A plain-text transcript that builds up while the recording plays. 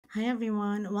Hi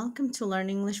everyone, welcome to Learn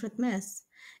English with Miss.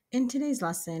 In today's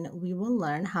lesson, we will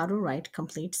learn how to write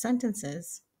complete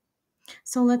sentences.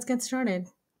 So let's get started.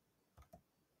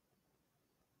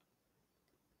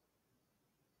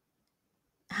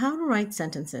 How to write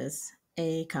sentences,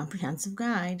 a comprehensive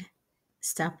guide.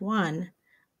 Step 1.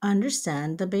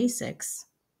 Understand the basics.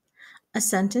 A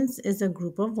sentence is a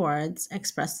group of words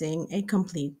expressing a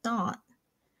complete thought.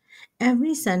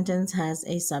 Every sentence has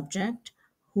a subject,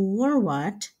 who or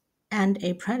what, and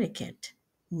a predicate,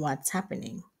 what's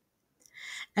happening.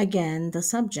 Again, the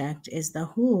subject is the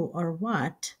who or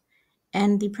what,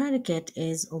 and the predicate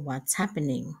is what's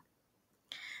happening.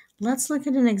 Let's look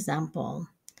at an example.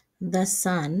 The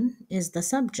sun is the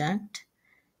subject,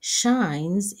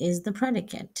 shines is the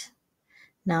predicate.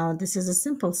 Now, this is a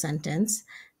simple sentence,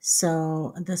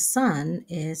 so the sun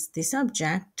is the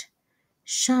subject,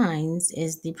 shines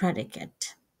is the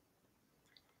predicate.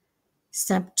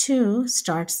 Step 2,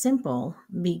 start simple.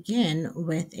 Begin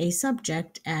with a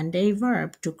subject and a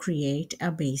verb to create a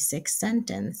basic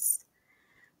sentence.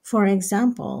 For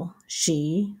example,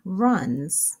 she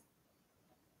runs.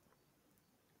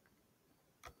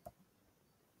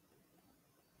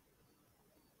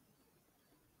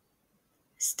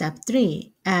 Step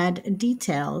 3, add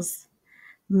details.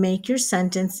 Make your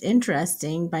sentence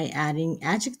interesting by adding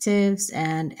adjectives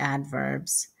and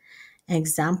adverbs.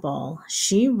 Example,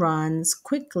 she runs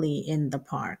quickly in the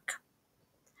park.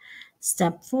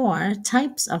 Step 4,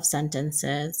 types of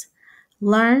sentences.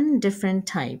 Learn different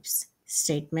types: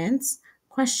 statements,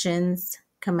 questions,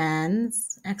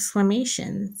 commands,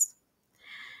 exclamations.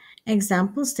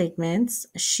 Example statements: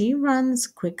 she runs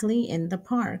quickly in the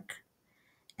park.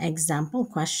 Example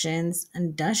questions: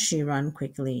 does she run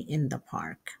quickly in the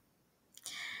park?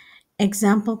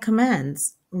 Example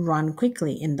commands: run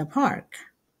quickly in the park.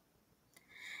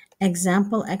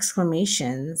 Example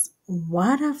exclamations: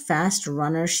 what a fast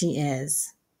runner she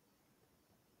is.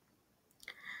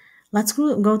 Let's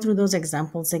go through those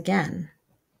examples again.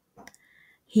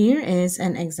 Here is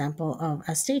an example of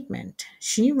a statement: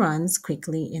 she runs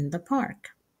quickly in the park.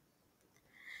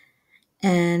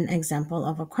 An example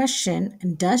of a question: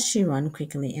 does she run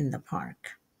quickly in the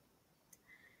park?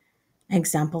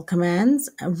 Example commands: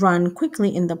 run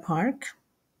quickly in the park.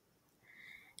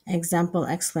 Example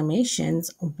exclamations: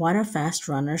 what a fast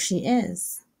runner she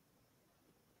is.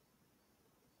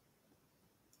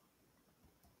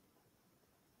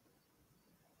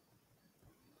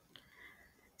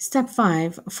 Step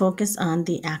 5, focus on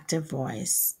the active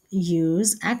voice.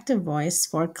 Use active voice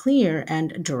for clear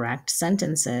and direct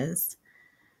sentences.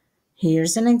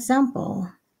 Here's an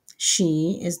example.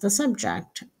 She is the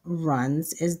subject,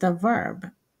 runs is the verb,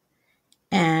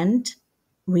 and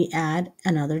we add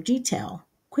another detail: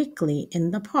 quickly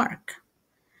in the park.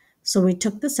 So we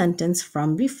took the sentence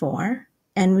from before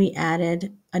and we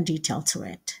added a detail to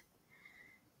it.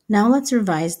 Now let's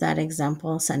revise that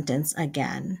example sentence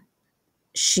again.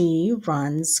 She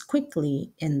runs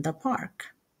quickly in the park.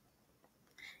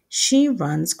 She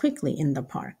runs quickly in the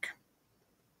park.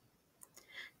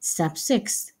 Step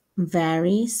 6,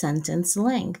 vary sentence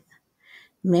length.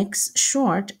 Mix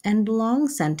short and long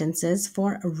sentences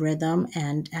for rhythm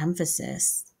and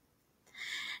emphasis.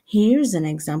 Here's an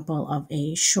example of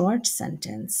a short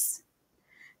sentence.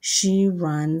 She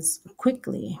runs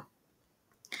quickly.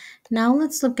 Now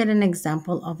let's look at an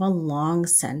example of a long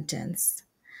sentence.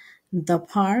 The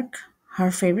park,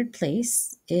 her favorite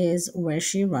place, is where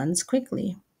she runs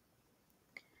quickly.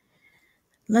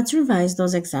 Let's revise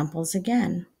those examples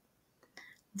again.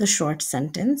 The short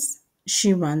sentence: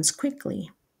 she runs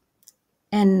quickly.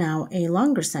 And now a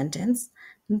longer sentence: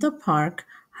 the park,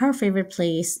 her favorite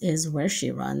place, is where she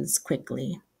runs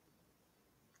quickly.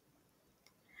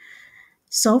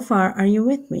 So far, are you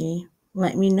with me?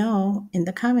 Let me know in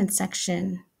the comment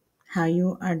section how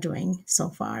you are doing so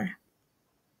far.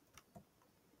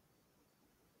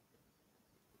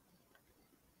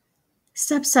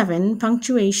 Step 7,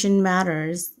 punctuation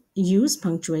matters. Use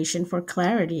punctuation for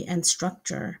clarity and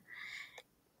structure.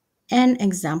 An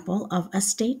example of a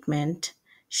statement: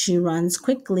 she runs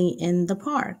quickly in the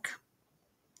park.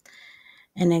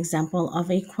 An example of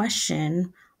a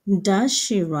question: does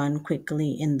she run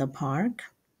quickly in the park?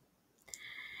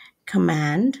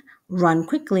 Command: run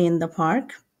quickly in the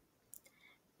park.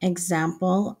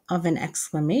 Example of an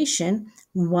exclamation: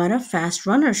 what a fast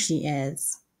runner she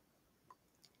is.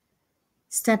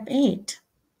 Step 8,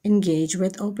 engage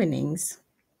with openings.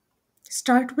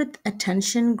 Start with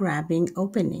attention-grabbing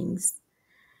openings.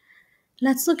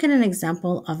 Let's look at an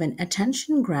example of an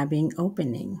attention-grabbing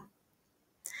opening.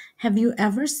 Have you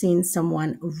ever seen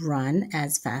someone run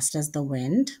as fast as the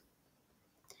wind?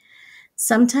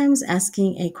 Sometimes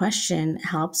asking a question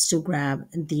helps to grab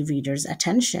the reader's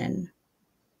attention.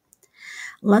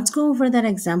 Let's go over that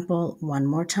example one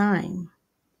more time.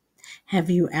 Have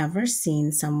you ever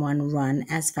seen someone run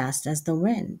as fast as the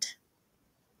wind?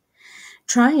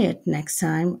 Try it next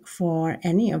time for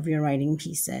any of your writing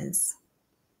pieces.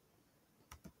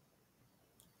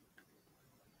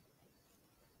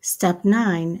 Step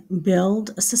 9.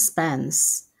 Build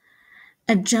suspense.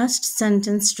 Adjust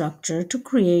sentence structure to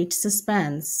create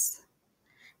suspense.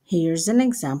 Here's an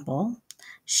example.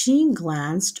 She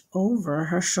glanced over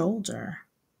her shoulder.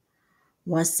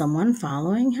 Was someone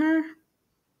following her?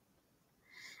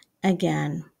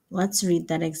 Again, let's read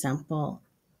that example.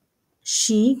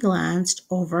 She glanced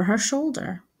over her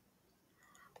shoulder.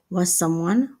 Was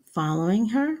someone following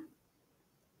her?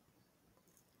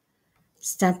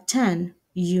 Step 10.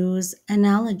 Use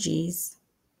analogies.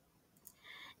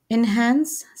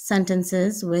 Enhance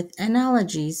sentences with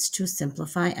analogies to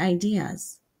simplify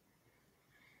ideas.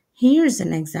 Here's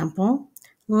an example.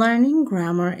 Learning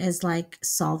grammar is like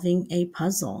solving a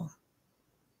puzzle.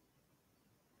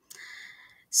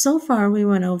 So far, we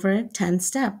went over 10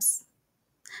 steps.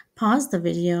 Pause the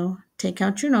video, take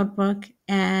out your notebook,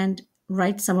 and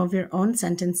write some of your own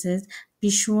sentences. Be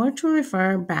sure to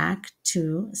refer back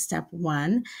to step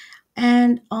 1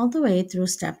 and all the way through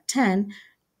step 10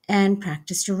 and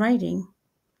practice your writing.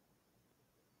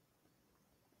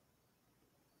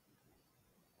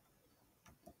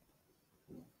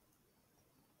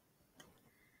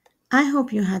 I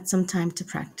hope you had some time to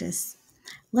practice.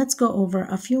 Let's go over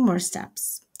a few more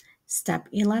steps. Step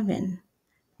 11.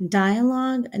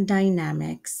 Dialogue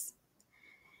dynamics.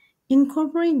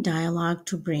 Incorporate dialogue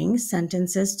to bring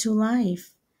sentences to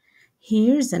life.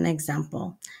 Here's an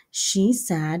example. She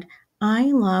said,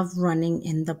 I love running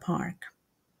in the park.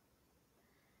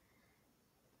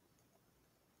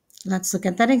 Let's look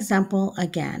at that example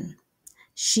again.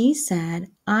 She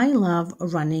said, I love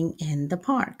running in the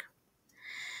park.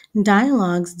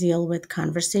 Dialogues deal with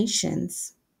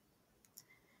conversations.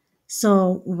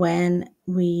 So when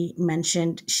we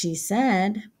mentioned she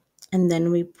said, and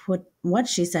then we put what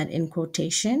she said in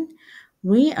quotation,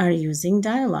 we are using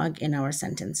dialogue in our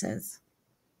sentences.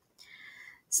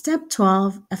 Step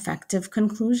 12, effective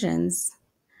conclusions.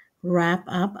 Wrap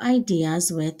up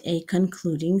ideas with a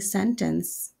concluding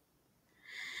sentence.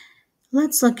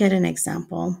 Let's look at an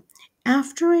example.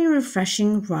 After a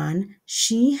refreshing run,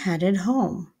 she headed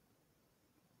home.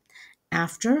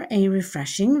 After a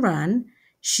refreshing run,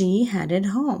 she headed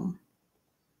home.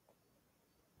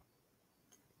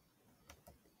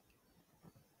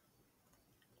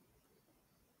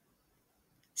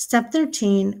 Step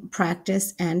 13,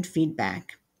 practice and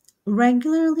feedback.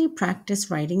 Regularly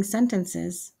practice writing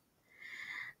sentences.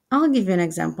 I'll give you an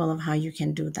example of how you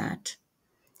can do that.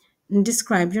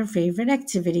 Describe your favorite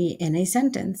activity in a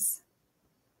sentence.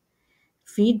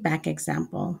 Feedback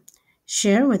example.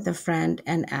 Share with a friend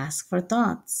and ask for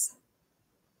thoughts.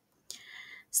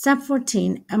 Step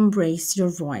 14, embrace your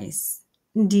voice.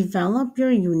 Develop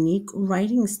your unique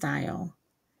writing style.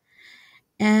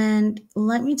 And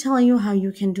let me tell you how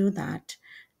you can do that.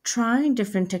 Try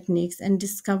different techniques and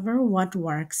discover what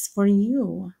works for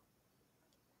you.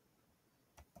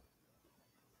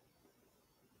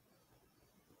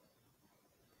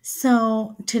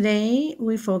 So, today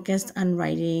we focused on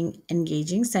writing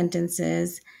engaging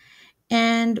sentences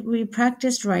and we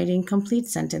practiced writing complete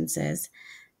sentences.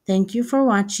 Thank you for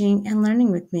watching and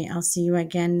learning with me. I'll see you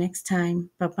again next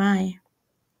time. Bye bye.